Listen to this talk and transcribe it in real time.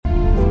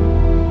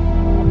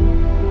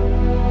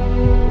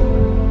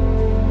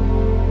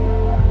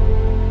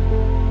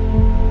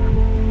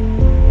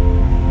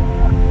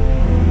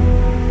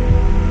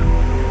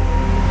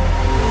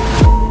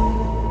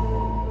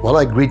Well,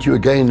 I greet you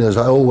again as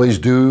I always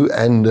do,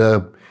 and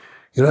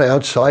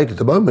outside at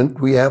the moment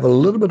we have a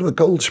little bit of a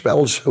cold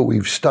spell, so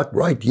we've stuck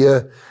right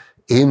here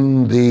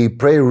in the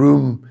prayer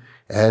room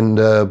and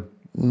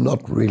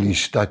not really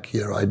stuck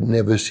here. I'd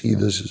never see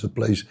this as a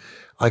place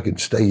I could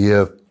stay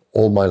here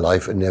all my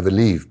life and never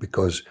leave,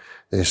 because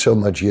there's so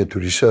much here to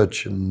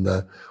research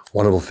and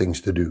wonderful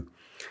things to do.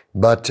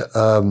 But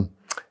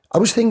I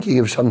was thinking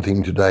of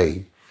something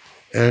today,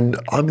 and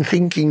I'm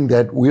thinking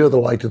that we are the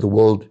light of the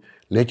world.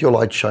 Let your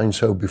light shine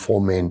so before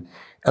men.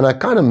 And I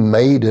kind of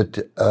made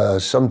it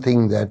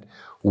something that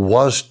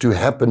was to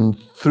happen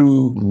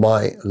through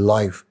my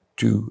life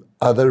to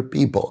other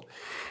people.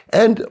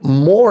 And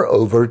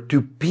moreover,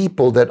 to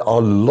people that are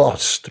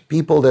lost,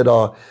 people that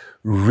are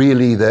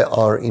really, they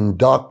are in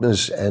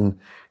darkness and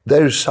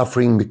they're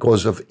suffering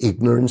because of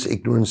ignorance.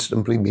 Ignorance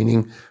simply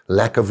meaning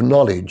lack of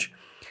knowledge.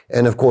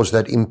 And of course,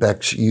 that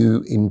impacts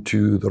you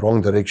into the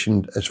wrong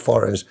direction as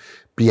far as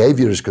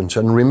behavior is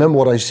concerned. Remember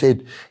what I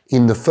said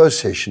in the first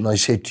session. I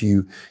said to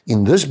you,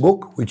 in this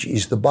book, which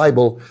is the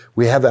Bible,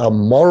 we have our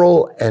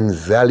moral and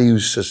value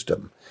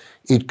system.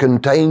 It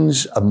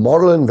contains a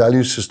moral and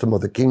value system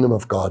of the kingdom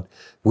of God,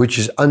 which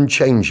is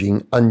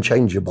unchanging,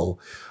 unchangeable,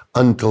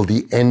 until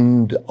the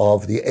end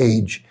of the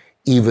age,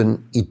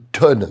 even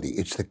eternally.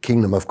 It's the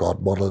kingdom of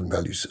God, moral and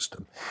value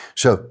system.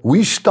 So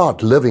we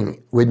start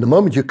living, when the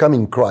moment you come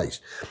in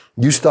Christ,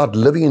 you start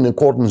living in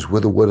accordance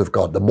with the word of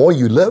God. The more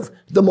you live,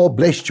 the more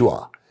blessed you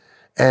are.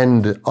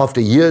 And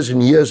after years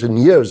and years and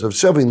years of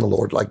serving the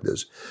Lord like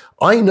this,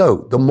 I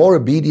know the more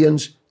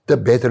obedience, the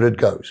better it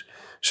goes.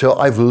 So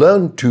I've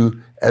learned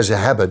to, as a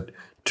habit,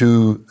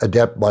 to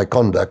adapt my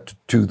conduct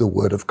to the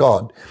word of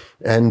God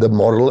and the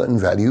moral and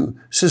value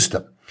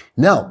system.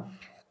 Now,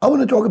 I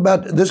want to talk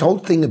about this whole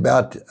thing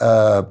about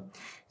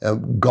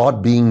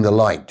God being the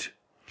light,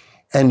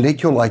 and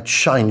let your light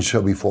shine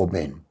so before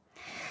men.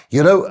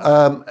 You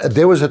know,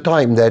 there was a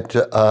time that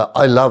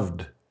I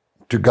loved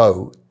to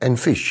go and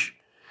fish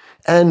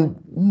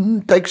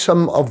and take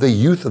some of the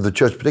youth of the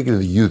church,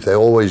 particularly the youth. They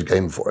always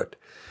game for it.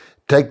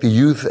 Take the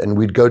youth and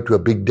we'd go to a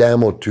big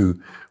dam or to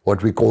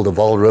what we call the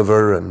Vaal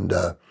River and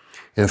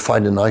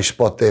find a nice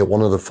spot there,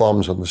 one of the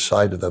farms on the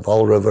side of the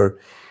Vaal River.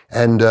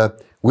 And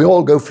we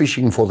all go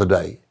fishing for the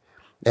day.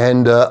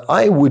 And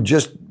I would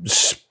just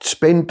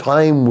spend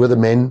time with the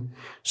men.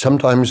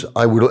 Sometimes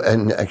I would,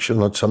 and actually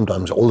not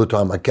sometimes, all the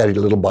time, I carried a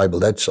little Bible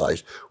that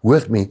size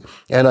with me.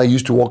 And I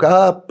used to walk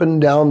up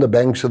and down the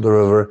banks of the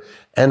river.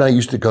 And I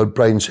used to go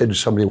pray and say to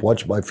somebody,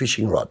 watch my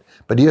fishing rod.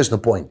 But here's the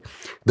point.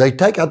 They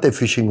take out their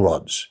fishing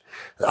rods.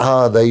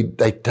 They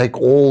take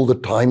all the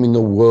time in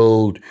the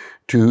world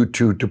to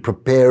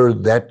prepare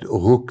that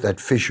hook,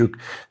 that fish hook.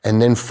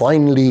 And then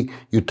finally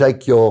you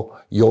take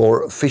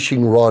your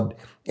fishing rod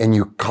and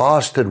you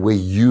cast it where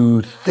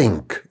you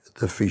think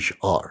the fish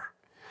are.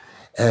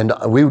 And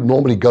we would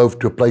normally go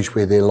to a place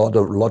where there are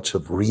lots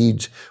of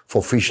reeds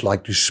for fish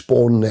like to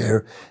spawn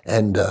there.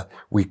 And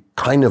we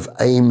kind of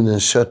aim in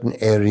a certain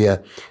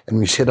area and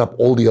we set up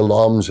all the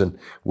alarms, and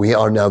we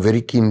are now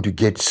very keen to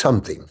get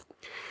something.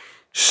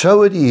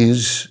 So it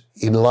is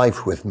in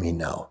life with me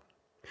now.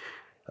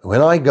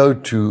 When I go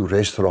to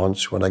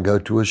restaurants, when I go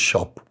to a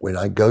shop, when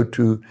I go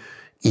to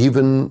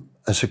even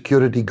a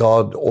security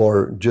guard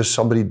or just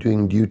somebody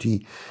doing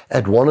duty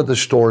at one of the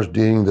stores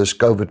during this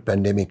COVID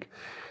pandemic,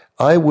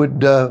 I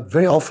would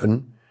very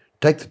often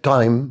take the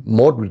time.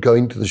 Maud would go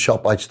into the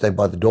shop, I'd stay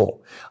by the door.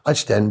 I'd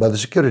stand by the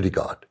security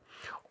guard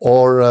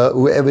or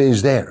whoever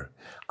is there.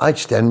 I'd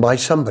stand by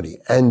somebody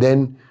and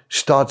then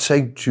start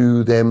saying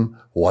to them,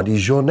 what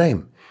is your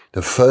name?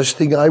 The first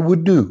thing I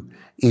would do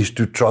is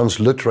to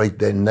transliterate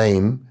their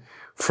name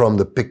from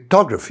the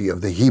pictography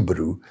of the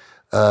Hebrew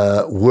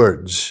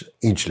words.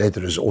 Each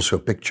letter is also a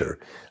picture.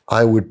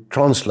 I would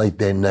translate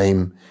their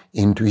name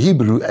into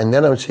Hebrew, and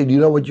then I would say, do you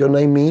know what your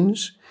name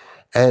means?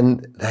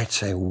 And they'd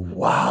say,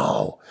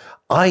 wow,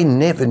 I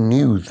never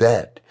knew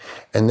that.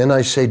 And then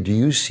I say, do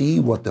you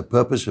see what the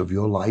purpose of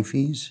your life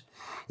is?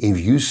 If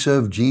you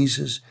serve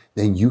Jesus,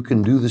 then you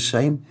can do the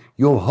same.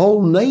 Your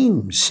whole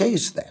name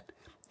says that.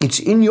 It's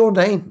in your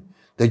name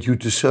that you're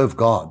to serve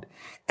God.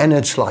 And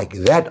it's like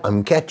that,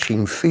 I'm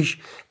catching fish,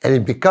 and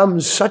it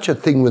becomes such a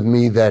thing with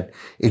me that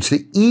it's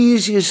the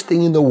easiest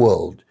thing in the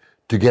world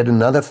to get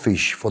another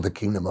fish for the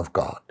kingdom of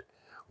God.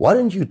 Why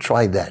don't you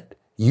try that?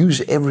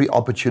 Use every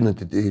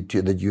opportunity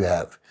that you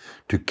have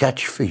to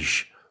catch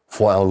fish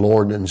for our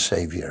Lord and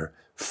Savior.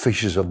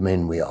 Fishers of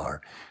men we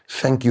are.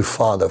 Thank you,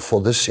 Father,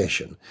 for this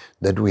session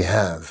that we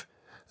have,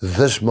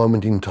 this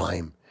moment in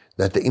time,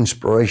 that the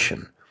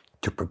inspiration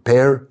to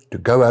prepare, to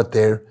go out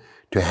there,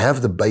 to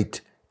have the bait,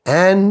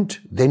 and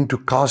then to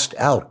cast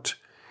out,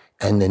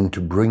 and then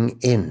to bring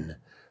in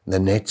the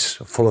nets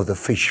full of the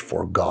fish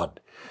for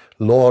God.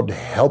 Lord,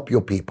 help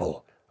your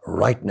people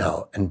right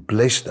now and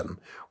bless them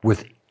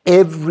with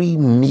every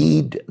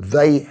need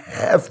they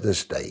have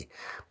this day,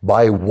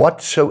 by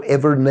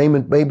whatsoever name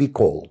it may be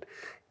called.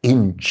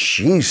 In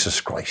Jesus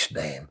Christ's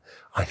name,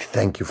 I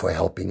thank you for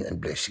helping and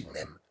blessing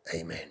them.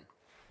 Amen.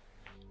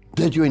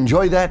 Did you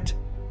enjoy that?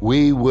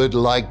 we would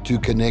like to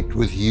connect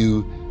with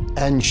you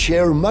and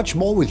share much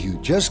more with you.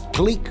 Just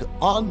click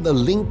on the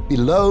link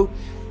below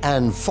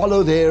and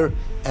follow there,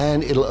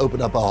 and it'll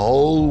open up a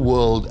whole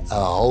world,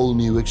 a whole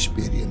new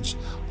experience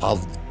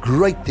of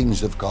great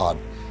things of God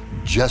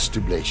just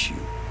to bless you.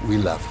 We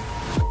love you.